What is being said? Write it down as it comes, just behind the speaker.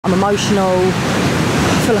I'm emotional.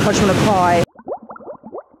 I feel like I just want to cry.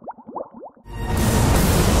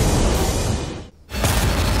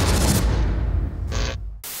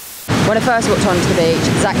 When I first walked onto the beach,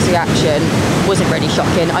 Zach's reaction wasn't really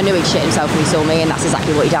shocking. I knew he'd shit himself when he saw me, and that's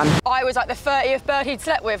exactly what he'd done. I was like the 30th bird he'd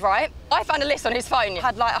slept with, right? I found a list on his phone. It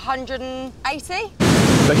had like 180.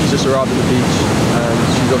 Becky's just arrived at the beach, and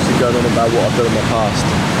she's obviously going on about what I've done in my past.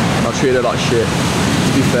 And I treated her like shit.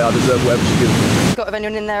 To be fair, I deserve whatever she gives me. Got with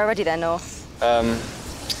anyone in there already then, or?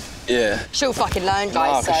 Yeah. She'll fucking learn, guys.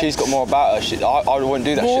 Nah, because she's got more about her. I wouldn't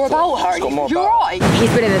do that more shit. About her? She's got more You're about right.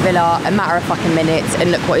 He's been in the villa a matter of fucking minutes,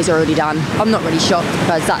 and look what he's already done. I'm not really shocked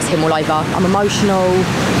because that's him all over. I'm emotional.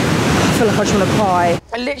 I feel like I just want to cry.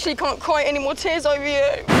 I literally can't cry any more tears over you.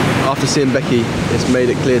 After seeing Becky, it's made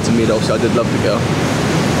it clear to me that obviously I did love the girl.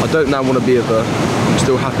 I don't now want to be with her. I'm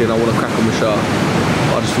still happy and I want to crack on with Shah.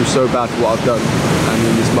 But I just feel so bad for what I've done.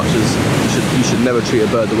 And as much as you should never treat a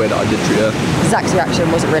bird the way that I did treat her. Zach's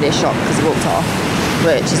reaction wasn't really a shock because he walked off,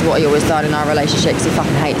 which is what he always done in our relationship because he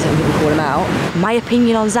fucking hates it when people call him out. My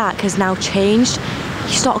opinion on Zach has now changed.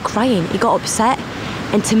 He started crying, he got upset.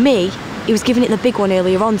 And to me, he was giving it the big one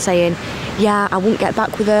earlier on, saying, yeah, I won't get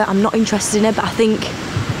back with her, I'm not interested in her, but I think,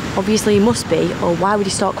 obviously he must be, or why would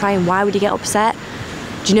he start crying, why would he get upset?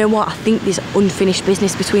 Do you know what? I think there's unfinished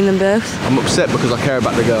business between them both. I'm upset because I care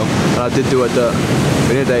about the girl, and I did do her dirt.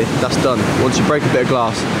 But in the day, that's done. Once you break a bit of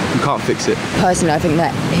glass, you can't fix it. Personally, I think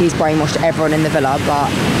that he's brainwashed everyone in the villa,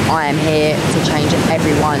 but I am here to change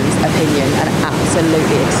everyone's opinion and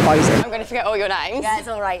absolutely expose it. I'm going to forget all your names. Yeah, it's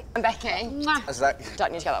all right. I'm Becky. That's that.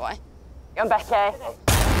 Don't need to go that way. I'm Becky.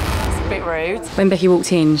 Bit rude. When Becky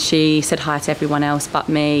walked in, she said hi to everyone else but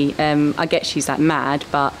me. I get she's like mad,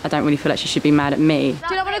 but I don't really feel like she should be mad at me. Do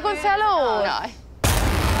you not want to go and say hello? No.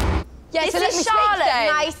 Yeah, This so let is me Charlotte. speak then.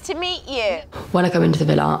 Nice to meet you. When I come into the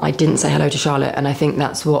villa, I didn't say hello to Charlotte, and I think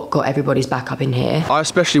that's what got everybody's back up in here. I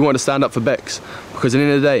especially wanted to stand up for Bex, because at the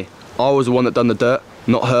end of the day, I was the one that done the dirt,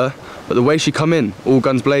 not her. But the way she come in, all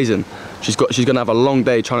guns blazing, she's gonna have a long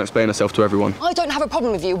day trying to explain herself to everyone. I don't have a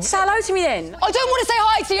problem with you. Say hello to me then. I don't want to say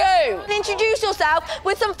hi to you. Introduce yourself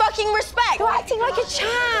with some fucking respect. You're acting like a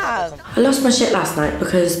chav. I lost my shit last night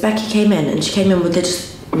because Becky came in, and she came in with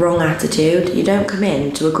this wrong attitude. You don't come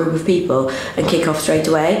in to a group of people and kick off straight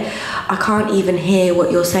away. I can't even hear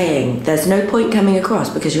what you're saying. There's no point coming across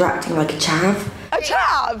because you're acting like a chav. A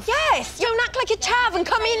chav? Yes, you don't act like a chav and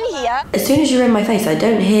come in here. As soon as you're in my face, I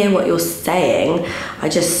don't hear what you're saying. I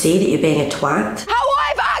just see that you're being a twat. How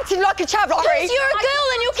I've acted like a chav, Laurie? Because you're a girl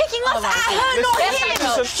and you're kicking off at her,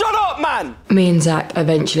 not him. Shut up, man! Me and Zach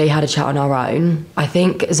eventually had a chat on our own. I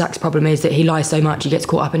think Zach's problem is that he lies so much he gets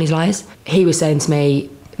caught up in his lies. He was saying to me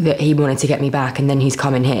that he wanted to get me back, and then he's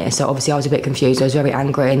come in here. So obviously I was a bit confused. I was very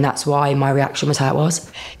angry, and that's why my reaction was how it was.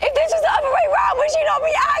 If this was the other way round, would you not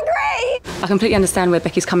be angry? I completely understand where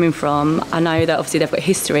Becky's coming from. I know that obviously they've got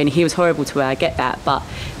history and he was horrible to her, I get that, but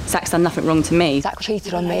Zach's done nothing wrong to me. Zach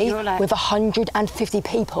cheated on me with 150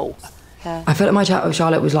 people. Yeah. I felt like my chat with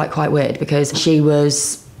Charlotte was like quite weird because she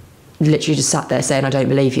was literally just sat there saying, I don't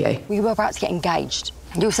believe you. We were about to get engaged.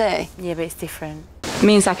 You'll see. Yeah, but it's different.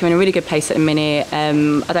 Me and Zach are in a really good place at the minute.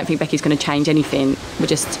 I don't think Becky's going to change anything. We're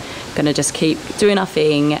just going to keep doing our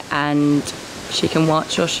thing, and she can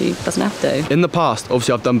watch or she doesn't have to. In the past,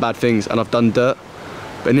 obviously I've done bad things and I've done dirt.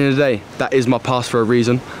 But at the end of the day, that is my past for a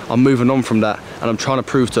reason. I'm moving on from that, and I'm trying to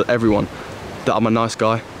prove to everyone that I'm a nice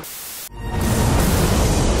guy.